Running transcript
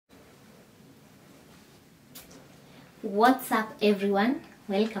What's up everyone,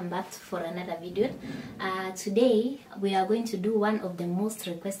 welcome back for another video. Today we are going to do one of the most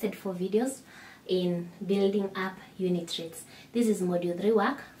requested for videos in building up unit rates. This is module 3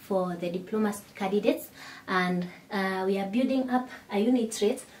 work for the diploma candidates, and we are building up a unit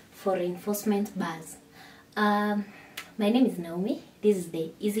rate for reinforcement bars. My name is Naomi. This is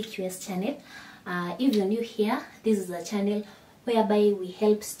the EasyQS channel. If you're new here, this is a channel whereby we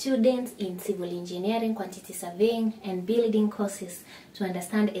help students in civil engineering, quantity surveying and building courses to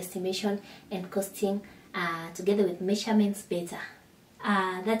understand estimation and costing together with measurements better.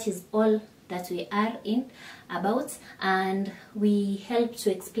 That is all that we are in about, and we help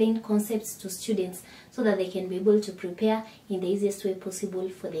to explain concepts to students so that they can be able to prepare in the easiest way possible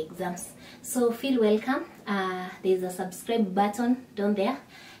for the exams. So feel welcome. There's a subscribe button down there.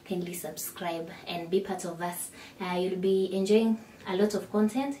 Kindly subscribe and be part of us. You'll be enjoying a lot of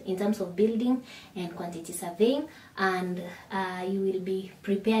content in terms of building and quantity surveying, and you will be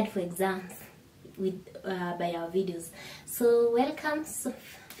prepared for exams with by our videos. So welcome. So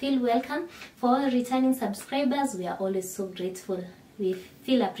feel welcome. For all returning subscribers, we are always so grateful. We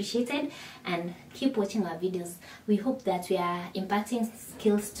feel appreciated, and keep watching our videos. We hope that we are imparting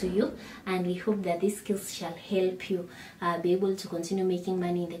skills to you, and we hope that these skills shall help you be able to continue making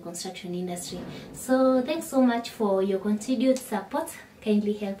money in the construction industry. So thanks so much for your continued support.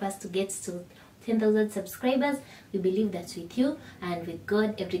 Kindly help us to get to 10,000 subscribers. We believe that with you and with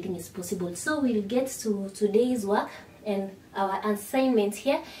God everything is possible. So we'll get to today's work, and our assignment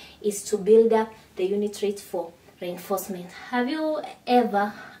here is to build up the unit rate for reinforcement. Have you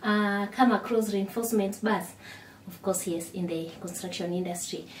ever come across reinforcement bars? Of course, yes, in the construction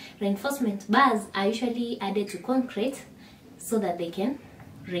industry. Reinforcement bars are usually added to concrete so that they can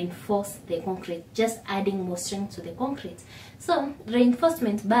reinforce the concrete, just adding more strength to the concrete. So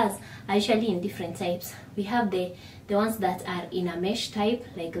reinforcement bars are usually in different types. We have the ones that are in a mesh type,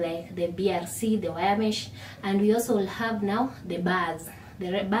 like the BRC, the wire mesh, and we also have now the bars.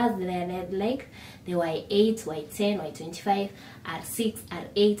 The bars that are like the Y8, Y10, Y25, R6,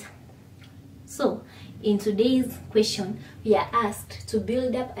 R8. So in today's question, we are asked to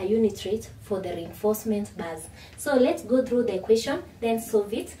build up a unit rate for the reinforcement bars. So let's go through the question, then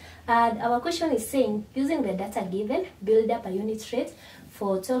solve it. Our question is saying, using the data given, build up a unit rate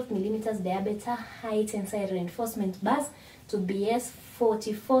for 12 millimeters diameter high tensile reinforcement bars to BS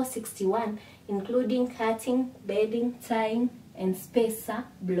 4461, including cutting, bedding, tying, and spacer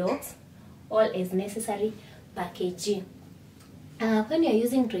blocks, all as necessary per kg. When you're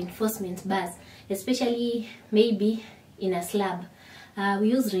using reinforcement bars, especially maybe in a slab,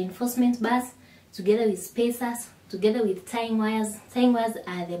 we use reinforcement bars together with spacers, together with tying wires. Tying wires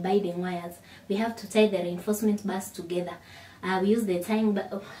are the binding wires. We have to tie the reinforcement bars together. We use the tying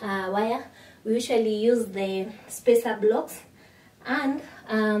wire. We usually use the spacer blocks, and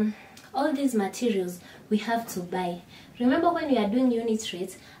all these materials we have to buy. Remember, when we are doing unit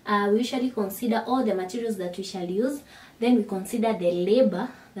rates, we usually consider all the materials that we shall use, then we consider the labor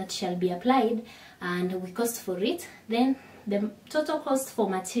that shall be applied, and we cost for it, then the total cost for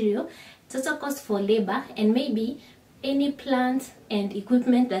material, total cost for labor, and maybe any plant and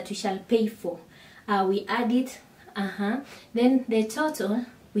equipment that we shall pay for. We add it, then the total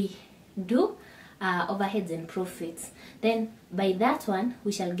we do overheads and profits. Then by that one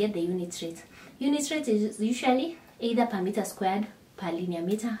we shall get the unit rate. Unit rate is usually either per meter squared, per linear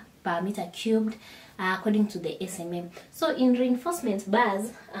meter, per meter cubed, according to the SMM. So in reinforcement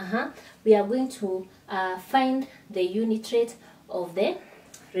bars, we are going to find the unit rate of the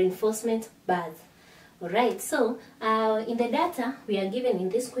reinforcement bars. Alright, so in the data we are given in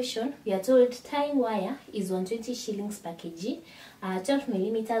this question, we are told tying wire is 120 shillings per kg, 12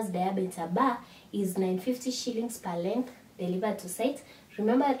 millimeters diameter bar is 950 shillings per length delivered to site.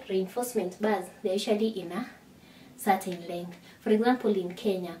 Remember, reinforcement bars, they're usually in a certain length. For example, in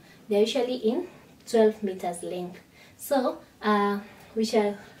Kenya, they're usually in 12 meters length. So we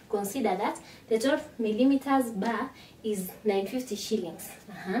shall consider that the 12 millimeters bar is 950 shillings.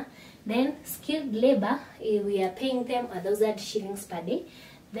 Then skilled labor, we are paying them 1,000 shillings per day.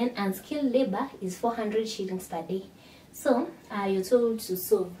 Then unskilled labor is 400 shillings per day. So you're told to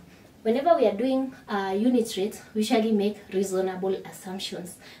solve. Whenever we are doing unit rates, we usually make reasonable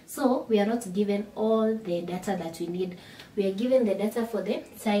assumptions. So we are not given all the data that we need. We are given the data for the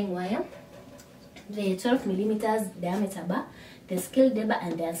tying wire, the 12 millimeters diameter bar, the skilled labor,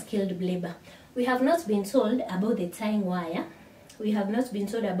 and the unskilled labor. We have not been told about the tying wire. We have not been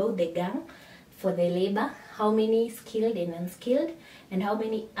told about the gang for the labor, how many skilled and unskilled, and how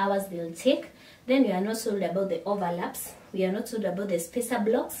many hours they'll take. Then we are not told about the overlaps. We are not told about the spacer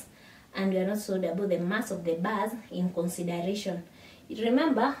blocks. and we are not told about the mass of the bars in consideration.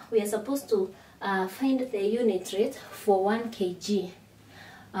 Remember, we are supposed to find the unit rate for 1 kg.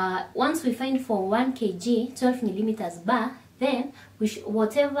 Once we find for 1 kg 12 millimeters bar, then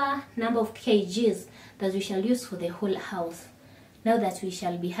whatever number of kgs that we shall use for the whole house. Now that we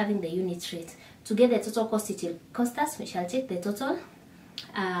shall be having the unit rate, to get the total cost it will cost us, we shall take the total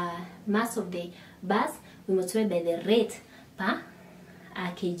mass of the bars, we multiply by the rate per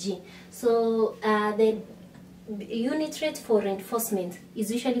kg. So the unit rate for reinforcement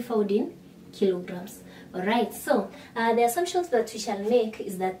is usually found in kilograms. Alright, so the assumptions that we shall make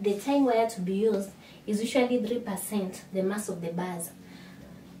is that the tying wire to be used is usually 3% the mass of the bars.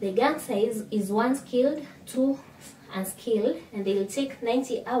 The gang size is 1 skilled, 2 unskilled, and they will take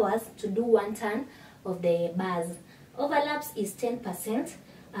 90 hours to do 1 turn of the bars. Overlaps is 10%.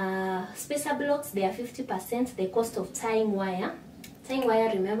 Spacer blocks, they are 50%. The cost of tying wire. Tying wire,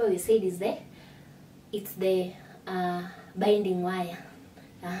 remember we said it's the binding wire.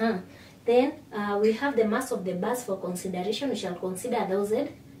 Then we have the mass of the bars for consideration. We shall consider 1000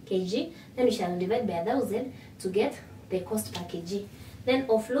 kg. Then we shall divide by 1000 to get the cost per kg. Then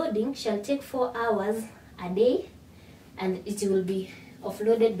offloading shall take 4 hours a day, and it will be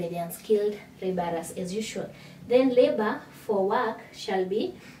offloaded by the unskilled laborers as usual. Then labor for work shall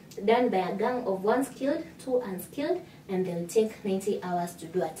be done by a gang of 1 skilled, 2 unskilled, and they'll take 90 hours to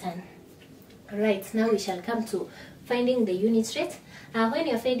do a turn. Right, now we shall come to finding the unit rate. When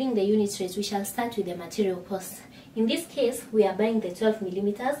you're finding the unit rate, we shall start with the material cost. In this case, we are buying the 12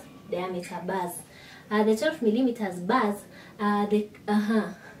 millimeters diameter bars. The 12 millimeters bars, 1000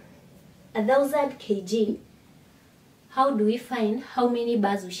 kg. How do we find how many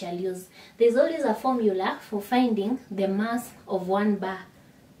bars we shall use? There's always a formula for finding the mass of 1 bar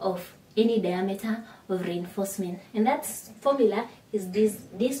of any diameter of reinforcement, and that formula is this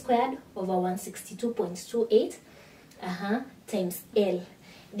d squared over 162.28 times L.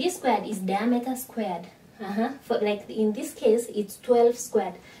 D squared is diameter squared. For like in this case, it's 12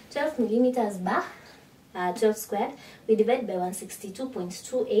 squared. 12 millimeters bar, 12 squared. We divide by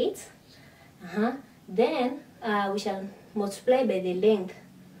 162.28. Then we shall multiply by the length.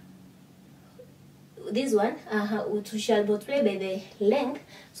 This one, we shall multiply by the length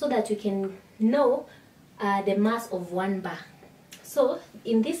so that we can know the mass of 1 bar. So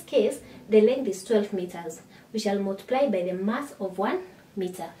in this case, the length is 12 meters. We shall multiply by the mass of 1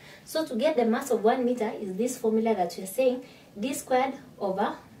 meter. So to get the mass of 1 meter is this formula that we're saying, d squared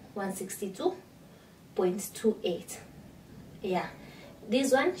over 162.28. Yeah,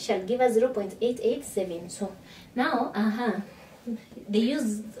 this one shall give us 0.8872. Now, they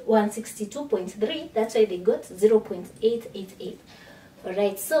use 162.3, that's why they got 0.888.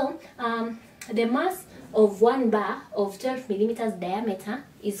 Alright, so the mass of 1 bar of 12 millimeters diameter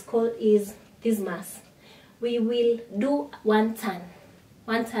is this mass. We will do 1 ton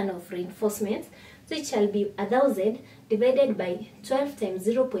of reinforcement, so it shall be 1000 divided by 12 times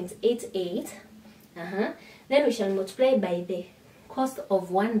 0.88. Then we shall multiply by the cost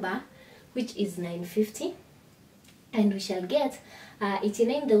of 1 bar, which is 950, and we shall get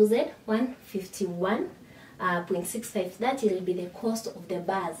 89,151.65. That will be the cost of the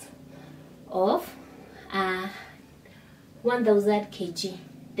bars of 1000 kg.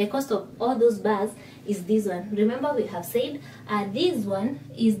 The cost of all those bars is this one. Remember, we have said this one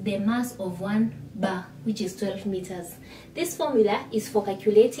is the mass of 1 bar, which is 12 meters. This formula is for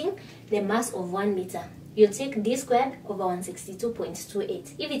calculating the mass of 1 meter. You'll take d squared over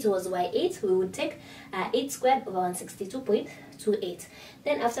 162.28. If it was y8, we would take 8 squared over 162.28.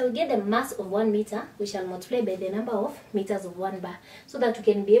 Then after we get the mass of 1 meter, we shall multiply by the number of meters of 1 bar, so that we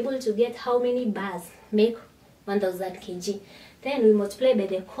can be able to get how many bars make 1000 kg. Then we multiply by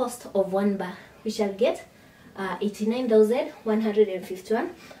the cost of 1 bar. We shall get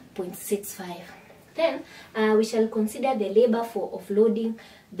 89,151.65. Then we shall consider the labor for offloading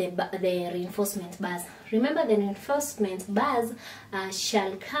the reinforcement bars. Remember, the reinforcement bars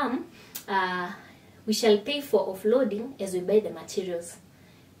shall come, we shall pay for offloading as we buy the materials.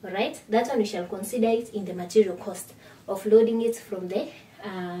 Alright, that one we shall consider it in the material cost. Offloading it from the,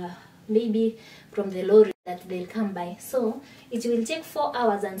 maybe from the lorry that they'll come by. So it will take 4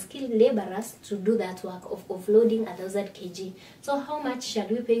 hours and skilled laborers to do that work of offloading 1000 kg. So how much shall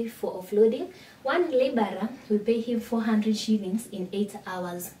we pay for offloading? One laborer, we pay him 400 shillings in 8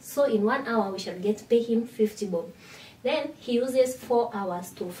 hours. So in 1 hour we shall pay him 50 bob. Then he uses 4 hours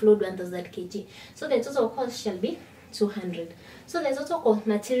to offload 1000 kg. So the total cost shall be 200. So the total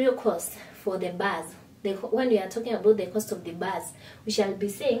material cost for the bars when we are talking about the cost of the bars, we shall be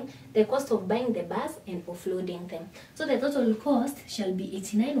saying the cost of buying the bars and offloading them. So the total cost shall be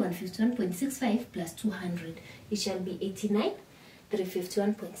 89,151.65 plus 200. It shall be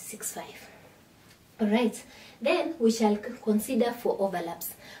 89,351.65. Alright, then we shall consider for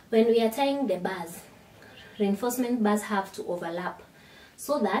overlaps. When we are tying the bars, reinforcement bars have to overlap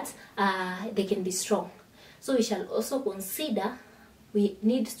so that they can be strong. So we shall also consider we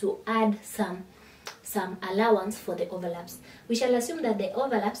need to add some allowance for the overlaps. We shall assume that the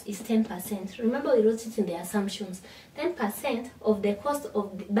overlaps is 10%. Remember, we wrote it in the assumptions. 10% of the cost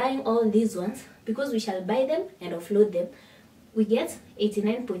of buying all these ones, because we shall buy them and offload them, we get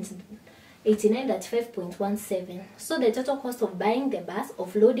 89.5.17. So the total cost of buying the bus,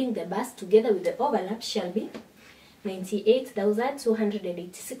 offloading the bus together with the overlap shall be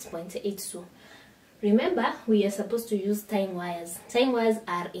 98,286.82. Remember, we are supposed to use tying wires. Tying wires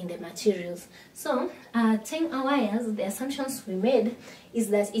are in the materials. So, tying wires, the assumptions we made is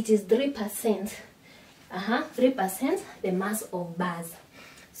that it is 3%. 3% the mass of bars.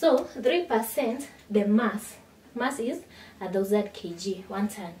 So, 3% the mass is 1,000 kg, 1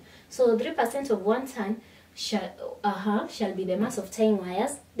 ton. So, 3% of 1 ton shall be the mass of tying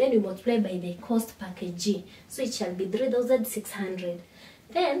wires. Then we multiply by the cost per kg. So, it shall be 3,600.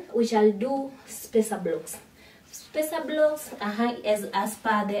 Then we shall do spacer blocks. Spacer blocks, as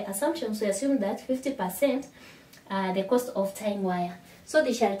per the assumptions, we assume that 50% the cost of tying wire. So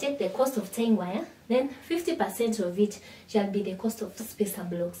they shall take the cost of tying wire, then 50% of it shall be the cost of spacer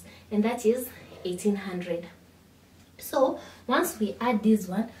blocks, and that is 1,800. So once we add this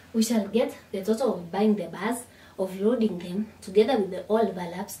one, we shall get the total of buying the bars, of loading them together with the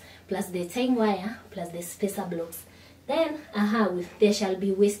overlaps plus the tying wire plus the spacer blocks. Then, there shall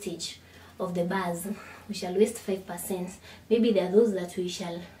be wastage of the bars. We shall waste 5%. Maybe there are those that we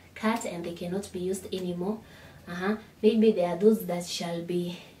shall cut and they cannot be used anymore. Maybe there are those that shall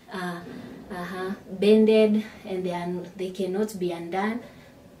be bended and they cannot be undone.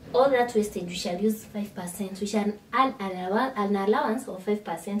 All that wastage, we shall use 5%. We shall add an allowance of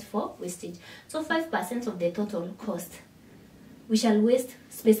 5% for wastage. So 5% of the total cost. We shall waste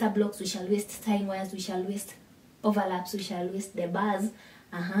spacer blocks, we shall waste tying wires, we shall waste overlaps, we shall waste the bars.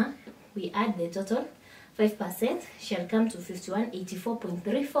 We add the total. 5% shall come to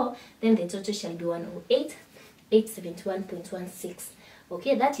 5184.34. Then the total shall be 108,871.16.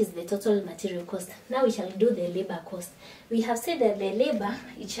 Okay, that is the total material cost. Now we shall do the labor cost. We have said that the labor,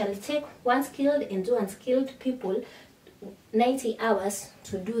 it shall take one skilled and two unskilled people 90 hours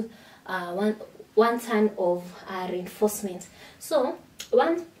to do one ton of reinforcement. So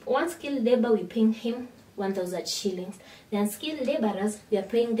one skilled labor, we paying him 1,000 shillings. The unskilled laborers, we are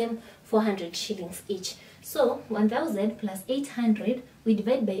paying them 400 shillings each. So 1,000 plus 800, we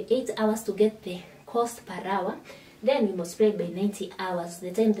divide by 8 hours to get the cost per hour. Then we multiply by 90 hours,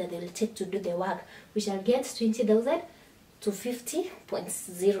 the time that they will take to do the work. We shall get 20,000 to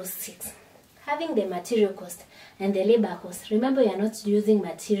 50.06. Having the material cost and the labor cost. Remember, we are not using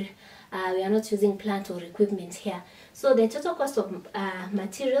material. We are not using plant or equipment here. So the total cost of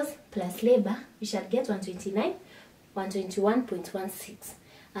materials plus labor, we shall get 121.16.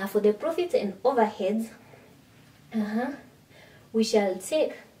 For the profit and overheads, we shall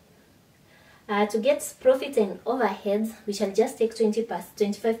take, to get profit and overheads, we shall just take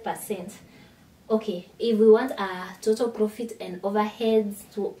 25%. Okay, if we want total profit and overheads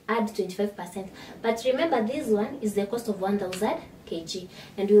to add 25%. But remember, this one is the cost of 1,000 kg.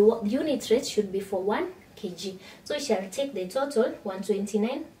 And the unit rate should be for 1 kg. So we shall take the total,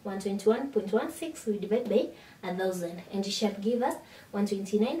 121.16, we divide by 1,000. And it shall give us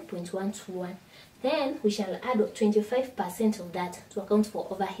 129.121. Then we shall add 25% of that to account for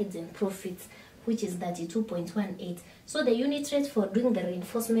overheads and profits, which is 32.18. So the unit rate for doing the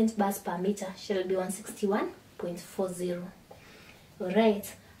reinforcement bars per meter shall be 161.40.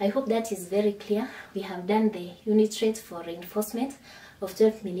 Alright, I hope that is very clear. We have done the unit rate for reinforcement of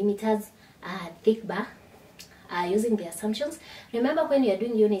 12 millimeters thick bar using the assumptions. Remember, when you are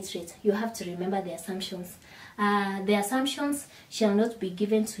doing unit rate, you have to remember the assumptions. The assumptions shall not be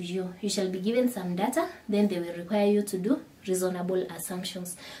given to you. You shall be given some data, then they will require you to do reasonable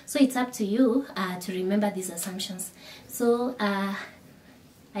assumptions. So it's up to you to remember these assumptions. So I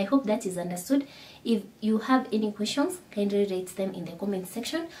hope that is understood. If you have any questions, kindly write them in the comment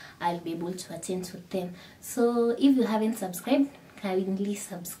section. I'll be able to attend to them. So if you haven't subscribed, kindly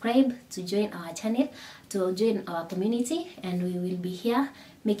subscribe to join our channel, to join our community, and we will be here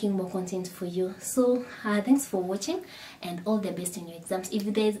making more content for you. So thanks for watching, and all the best in your exams.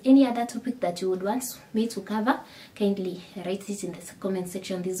 If there's any other topic that you would want me to cover, kindly write it in the comment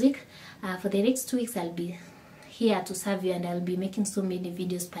section this week. For the next 2 weeks, I'll be here to serve you, and I'll be making so many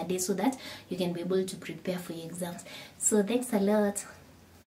videos per day so that you can be able to prepare for your exams. So thanks a lot.